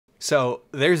So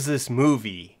there's this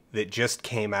movie that just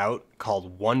came out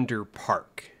called Wonder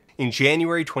Park. In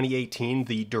January 2018,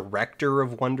 the director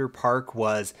of Wonder Park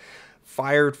was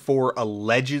fired for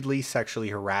allegedly sexually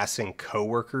harassing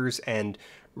coworkers, and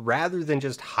rather than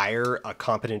just hire a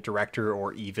competent director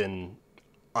or even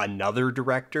another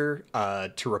director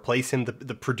to replace him,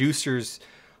 the producers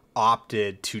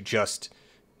opted to just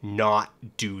not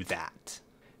do that.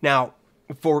 Now,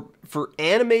 for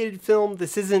animated film,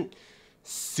 this isn't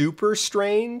super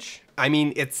strange. I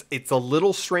mean, it's a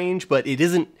little strange, but it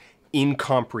isn't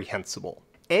incomprehensible.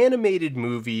 Animated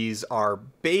movies are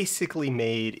basically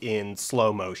made in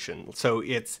slow motion, so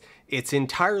it's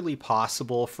entirely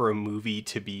possible for a movie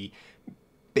to be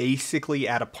basically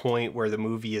at a point where the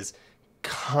movie is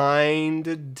kind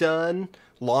of done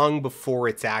long before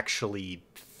it's actually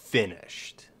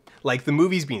finished. Like, the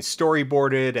movie's being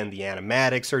storyboarded and the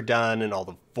animatics are done and all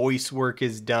the voice work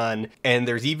is done, and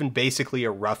there's even basically a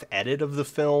rough edit of the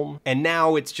film, and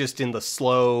now it's just in the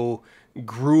slow,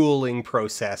 grueling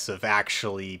process of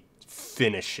actually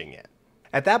finishing it.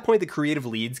 At that point, the creative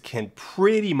leads can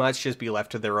pretty much just be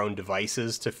left to their own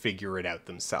devices to figure it out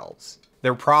themselves.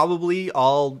 They're probably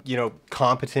all,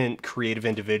 competent creative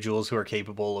individuals who are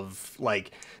capable of,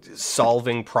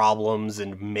 solving problems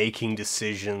and making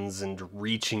decisions and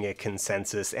reaching a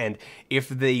consensus. And if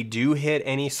they do hit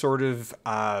any sort of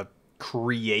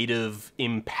creative,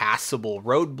 impassable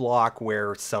roadblock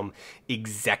where some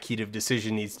executive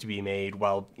decision needs to be made,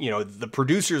 well, the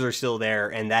producers are still there,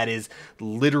 and that is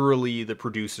literally the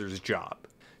producer's job.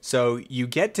 So you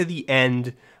get to the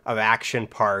end of Action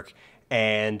Park,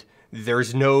 and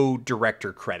there's no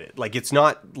director credit. Like, it's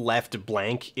not left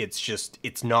blank,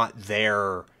 it's not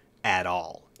there at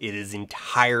all. It is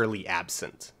entirely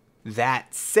absent.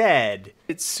 That said,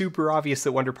 it's super obvious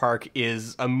that Wonder Park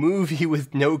is a movie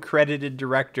with no credited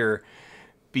director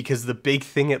because the big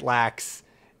thing it lacks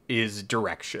is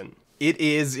direction. It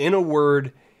is, in a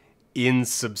word,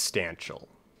 insubstantial.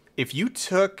 If you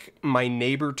took My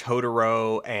Neighbor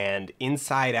Totoro and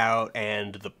Inside Out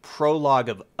and the prologue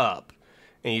of Up,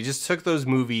 and you just took those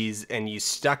movies and you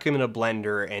stuck them in a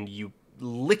blender and you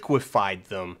liquefied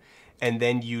them, and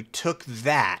then you took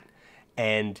that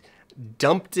and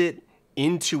dumped it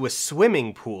into a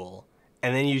swimming pool,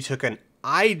 and then you took an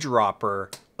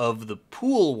eyedropper of the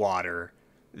pool water,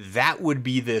 that would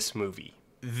be this movie.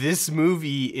 This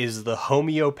movie is the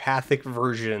homeopathic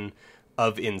version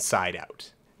of Inside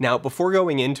Out. Now, before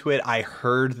going into it, I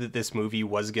heard that this movie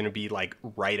was going to be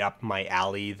right up my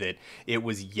alley, that it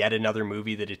was yet another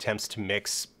movie that attempts to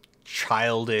mix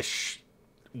childish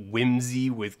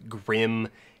whimsy with grim,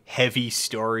 heavy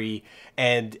story,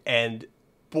 and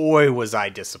boy, was I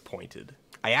disappointed.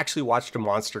 I actually watched a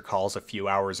Monster Calls a few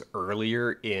hours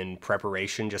earlier in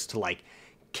preparation just to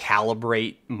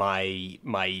calibrate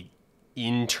my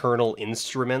internal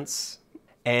instruments.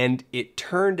 And it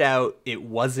turned out it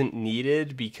wasn't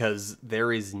needed because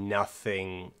there is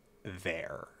nothing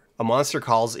there. A Monster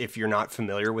Calls, if you're not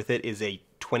familiar with it, is a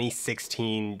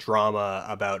 2016 drama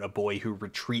about a boy who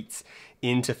retreats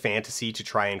into fantasy to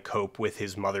try and cope with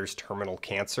his mother's terminal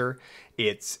cancer.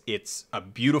 It's a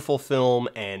beautiful film,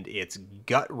 and it's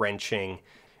gut-wrenching.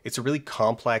 It's a really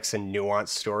complex and nuanced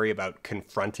story about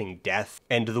confronting death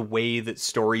and the way that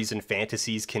stories and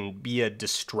fantasies can be a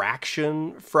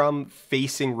distraction from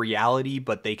facing reality,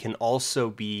 but they can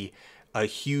also be a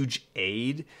huge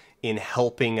aid in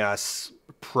helping us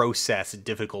process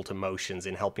difficult emotions,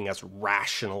 in helping us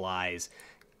rationalize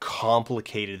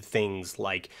complicated things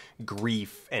like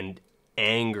grief and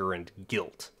anger and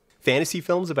guilt. Fantasy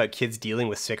films about kids dealing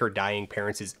with sick or dying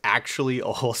parents is actually a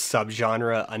whole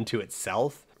subgenre unto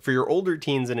itself. For your older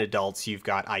teens and adults, you've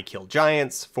got I Kill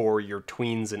Giants. For your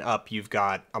tweens and up, you've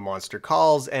got A Monster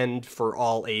Calls. And for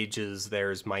all ages,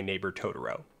 there's My Neighbor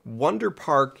Totoro. Wonder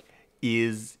Park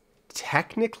is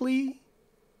technically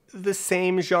the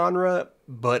same genre,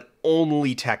 but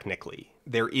only technically.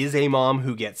 There is a mom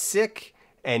who gets sick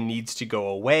and needs to go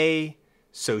away,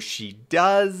 so she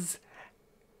does,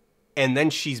 and then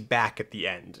she's back at the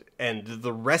end. And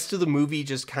the rest of the movie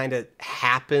just kind of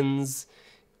happens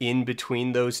in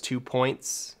between those 2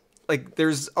 points.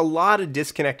 There's a lot of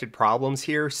disconnected problems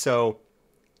here, so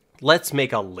let's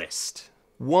make a list.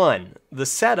 1, the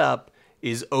setup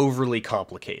is overly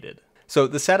complicated. So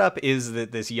the setup is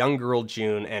that this young girl,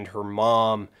 June, and her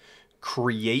mom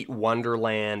create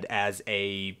Wonderland as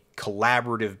a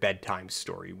collaborative bedtime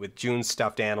story, with June's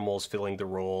stuffed animals filling the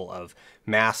role of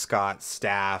mascot,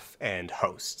 staff, and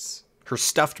hosts. Her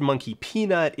stuffed monkey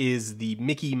Peanut is the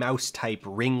Mickey Mouse type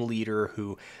ringleader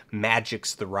who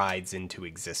magics the rides into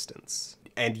existence.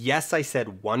 And yes, I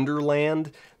said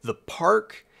Wonderland. The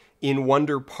park in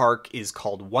Wonder Park is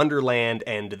called Wonderland,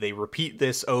 and they repeat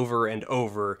this over and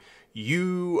over.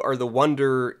 You are the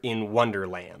wonder in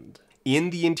Wonderland. In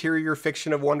the interior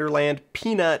fiction of Wonderland,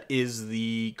 Peanut is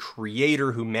the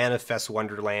creator who manifests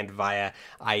Wonderland via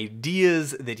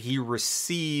ideas that he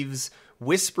receives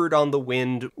whispered on the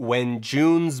wind when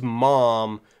June's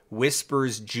mom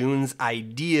whispers June's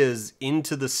ideas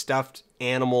into the stuffed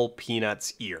animal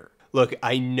Peanut's ear. Look,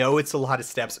 I know it's a lot of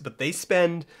steps, but they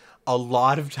spend a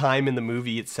lot of time in the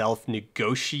movie itself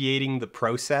negotiating the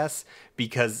process,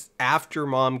 because after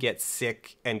Mom gets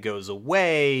sick and goes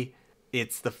away,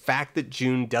 it's the fact that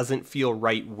June doesn't feel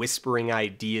right whispering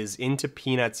ideas into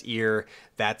Peanut's ear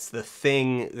that's the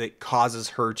thing that causes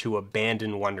her to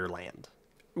abandon Wonderland.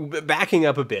 Backing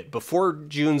up a bit, before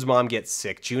June's mom gets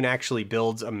sick, June actually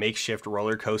builds a makeshift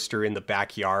roller coaster in the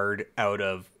backyard out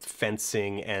of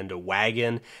fencing and a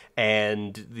wagon,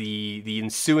 and the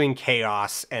ensuing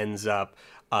chaos ends up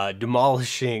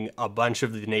demolishing a bunch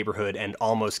of the neighborhood and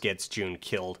almost gets June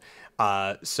killed.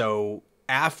 So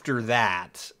after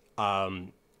that,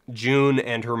 June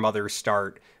and her mother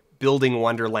start building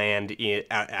Wonderland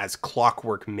as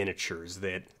clockwork miniatures,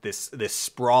 that this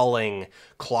sprawling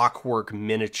clockwork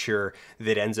miniature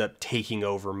that ends up taking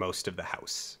over most of the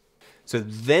house. So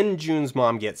then June's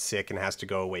mom gets sick and has to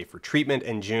go away for treatment,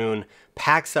 and June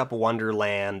packs up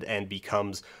Wonderland and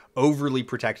becomes overly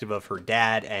protective of her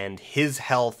dad and his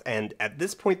health. And at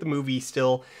this point, the movie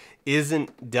still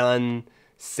isn't done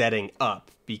setting up,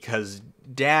 because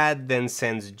Dad then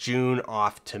sends June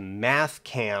off to math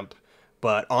camp.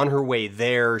 But on her way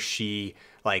there, she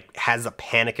has a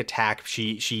panic attack.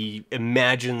 She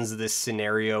imagines this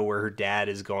scenario where her dad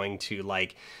is going to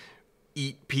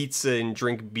eat pizza and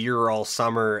drink beer all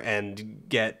summer and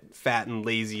get fat and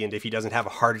lazy, and if he doesn't have a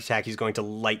heart attack, he's going to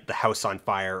light the house on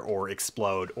fire or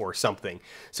explode or something.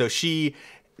 So she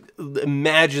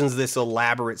imagines this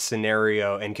elaborate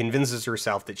scenario and convinces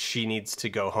herself that she needs to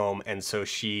go home, and so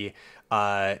she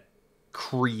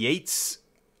creates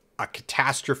a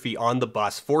catastrophe on the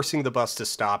bus, forcing the bus to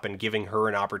stop and giving her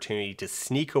an opportunity to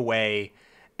sneak away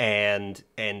and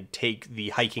take the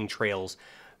hiking trails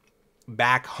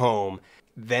back home.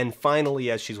 Then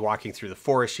finally, as she's walking through the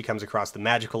forest, she comes across the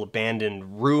magical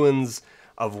abandoned ruins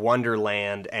of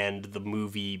Wonderland, and the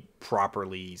movie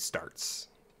properly starts.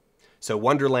 So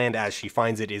Wonderland, as she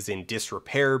finds it, is in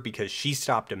disrepair because she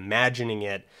stopped imagining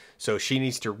it, so she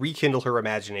needs to rekindle her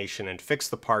imagination and fix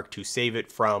the park to save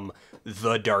it from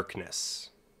the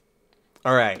darkness.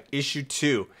 Alright, issue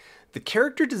 2. The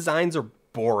character designs are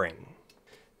boring.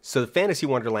 So the Fantasy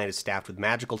Wonderland is staffed with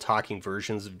magical talking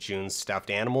versions of June's stuffed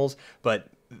animals, but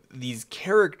these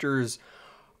characters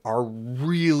are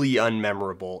really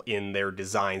unmemorable in their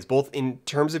designs, both in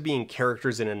terms of being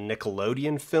characters in a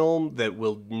Nickelodeon film that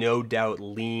will no doubt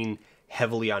lean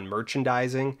heavily on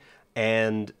merchandising,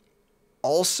 and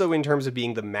also in terms of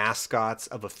being the mascots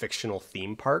of a fictional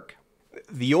theme park.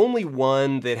 The only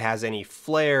one that has any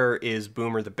flair is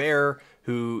Boomer the Bear,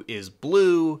 who is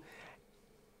blue,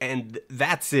 and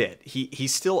that's it.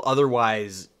 He's still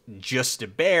otherwise just a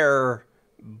bear,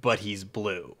 but he's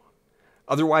blue.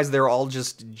 Otherwise, they're all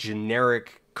just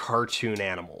generic cartoon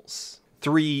animals.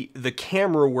 3, the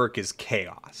camera work is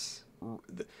chaos.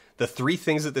 The 3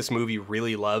 things that this movie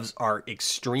really loves are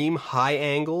extreme high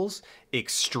angles,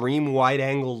 extreme wide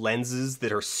angle lenses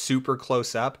that are super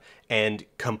close up, and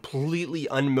completely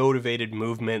unmotivated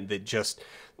movement that just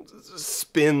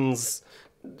spins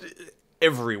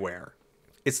everywhere.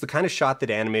 It's the kind of shot that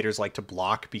animators like to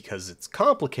block because it's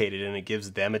complicated and it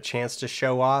gives them a chance to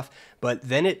show off, but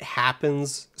then it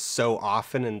happens so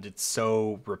often and it's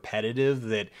so repetitive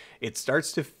that it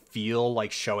starts to feel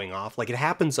like showing off. Like, it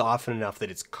happens often enough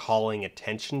that it's calling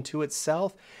attention to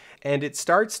itself, and it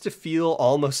starts to feel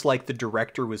almost like the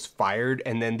director was fired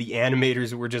and then the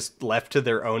animators were just left to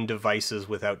their own devices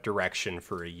without direction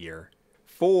for a year.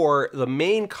 4, the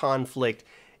main conflict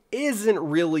isn't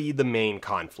really the main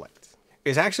conflict.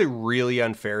 It's actually really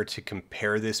unfair to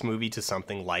compare this movie to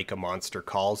something like A Monster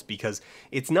Calls, because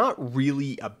it's not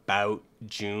really about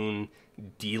June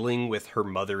dealing with her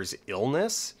mother's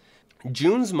illness.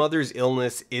 June's mother's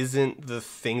illness isn't the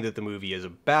thing that the movie is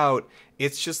about.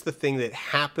 It's just the thing that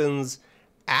happens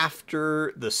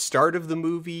after the start of the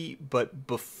movie, but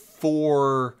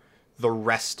before the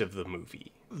rest of the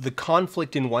movie. The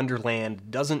conflict in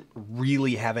Wonderland doesn't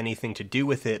really have anything to do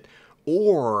with it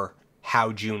or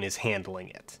how June is handling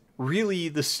it. Really,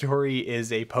 the story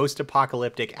is a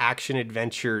post-apocalyptic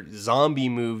action-adventure zombie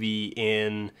movie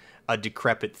in a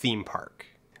decrepit theme park.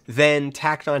 Then,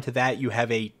 tacked onto that, you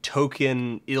have a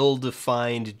token,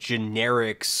 ill-defined,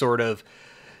 generic sort of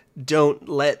don't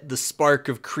let the spark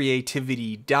of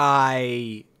creativity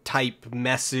die type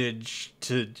message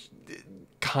to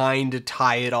kind of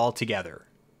tie it all together.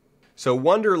 So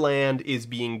Wonderland is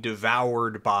being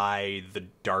devoured by the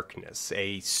darkness,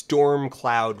 a storm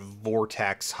cloud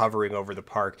vortex hovering over the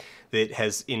park that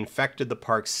has infected the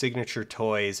park's signature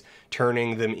toys,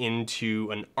 turning them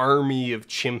into an army of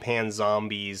chimpanzee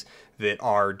zombies that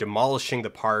are demolishing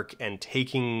the park and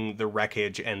taking the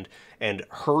wreckage and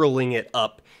hurling it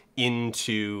up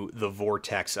into the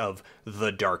vortex of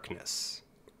the darkness.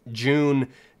 June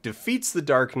defeats the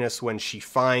darkness when she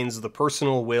finds the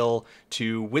personal will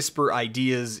to whisper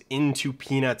ideas into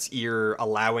Peanut's ear,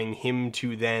 allowing him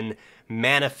to then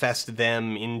manifest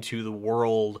them into the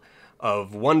world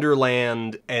of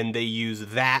Wonderland, and they use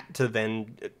that to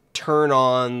then turn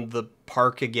on the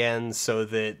park again so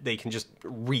that they can just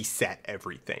reset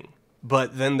everything.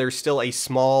 But then there's still a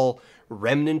small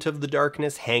remnant of the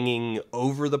darkness hanging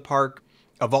over the park.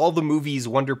 Of all the movies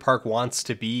Wonder Park wants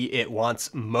to be, it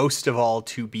wants most of all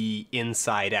to be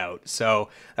Inside Out. So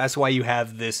that's why you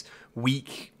have this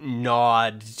weak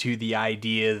nod to the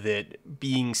idea that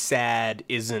being sad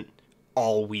isn't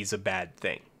always a bad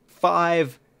thing.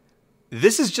 5,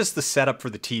 this is just the setup for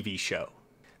the TV show.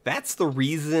 That's the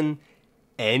reason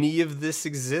any of this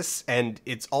exists, and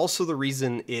it's also the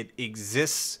reason it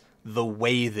exists the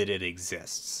way that it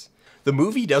exists. The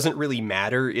movie doesn't really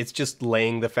matter, it's just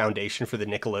laying the foundation for the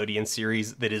Nickelodeon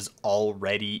series that is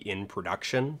already in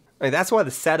production. I mean, that's why the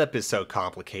setup is so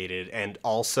complicated and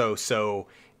also so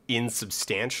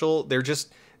insubstantial. They're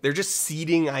just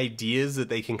seeding ideas that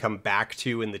they can come back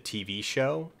to in the TV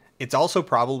show. It's also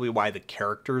probably why the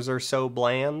characters are so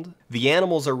bland. The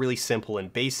animals are really simple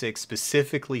and basic,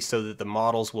 specifically so that the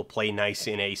models will play nice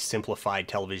in a simplified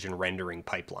television rendering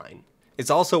pipeline. It's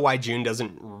also why June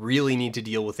doesn't really need to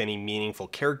deal with any meaningful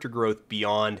character growth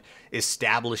beyond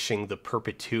establishing the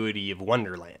perpetuity of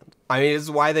Wonderland. I mean, it's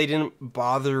why they didn't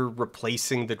bother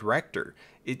replacing the director.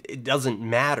 It doesn't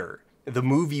matter. The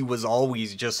movie was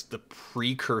always just the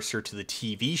precursor to the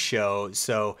TV show,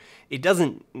 so it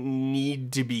doesn't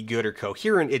need to be good or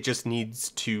coherent, it just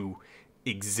needs to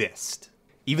exist.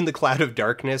 Even the cloud of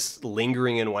darkness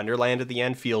lingering in Wonderland at the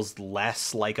end feels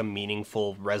less like a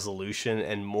meaningful resolution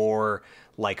and more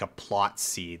like a plot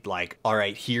seed. Like, all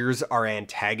right, here's our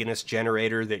antagonist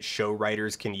generator that show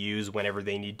writers can use whenever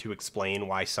they need to explain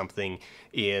why something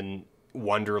in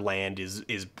Wonderland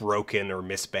is broken or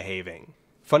misbehaving.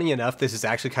 Funny enough, this is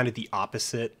actually kind of the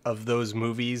opposite of those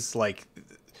movies, like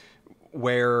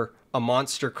where a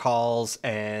monster calls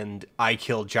and I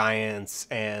kill giants,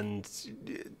 and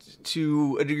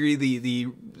to a degree the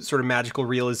sort of magical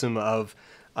realism of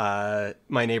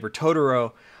My Neighbor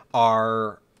Totoro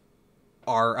are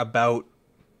about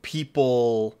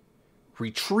people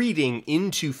retreating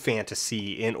into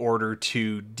fantasy in order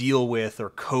to deal with or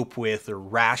cope with or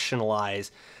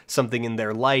rationalize something in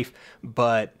their life.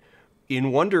 But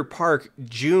in Wonder Park,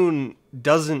 June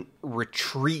doesn't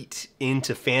retreat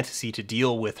into fantasy to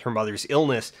deal with her mother's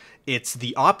illness. It's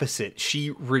the opposite.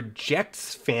 She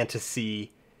rejects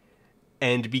fantasy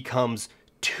and becomes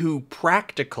too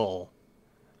practical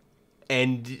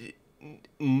and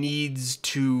needs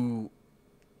to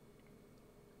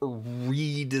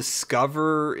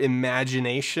rediscover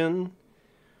imagination.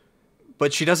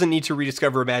 But she doesn't need to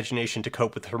rediscover imagination to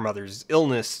cope with her mother's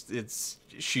illness.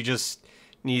 She just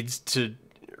needs to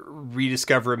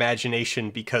rediscover imagination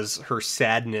because her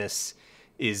sadness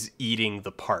is eating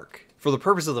the park. For the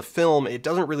purpose of the film, it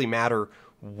doesn't really matter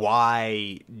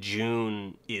why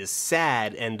June is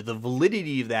sad, and the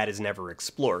validity of that is never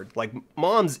explored. Like,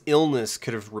 Mom's illness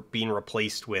could have been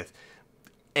replaced with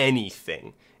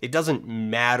anything. It doesn't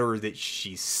matter that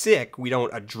she's sick. We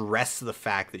don't address the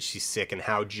fact that she's sick and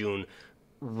how June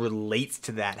relates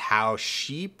to that, how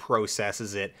she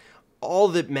processes it. All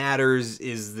that matters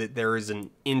is that there is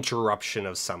an interruption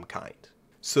of some kind.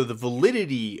 So the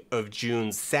validity of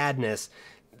June's sadness,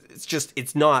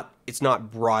 it's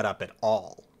not brought up at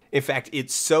all. In fact,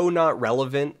 it's so not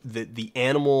relevant that the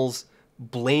animals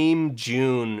blame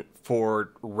June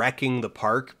for wrecking the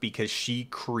park because she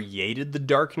created the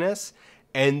darkness,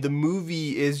 and the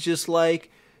movie is just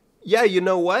like, yeah, you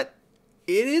know what?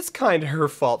 It is kind of her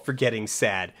fault for getting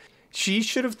sad. She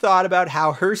should have thought about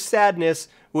how her sadness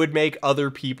would make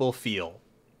other people feel.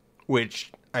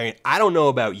 Which, I mean, I don't know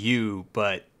about you,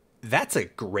 but that's a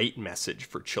great message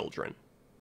for children.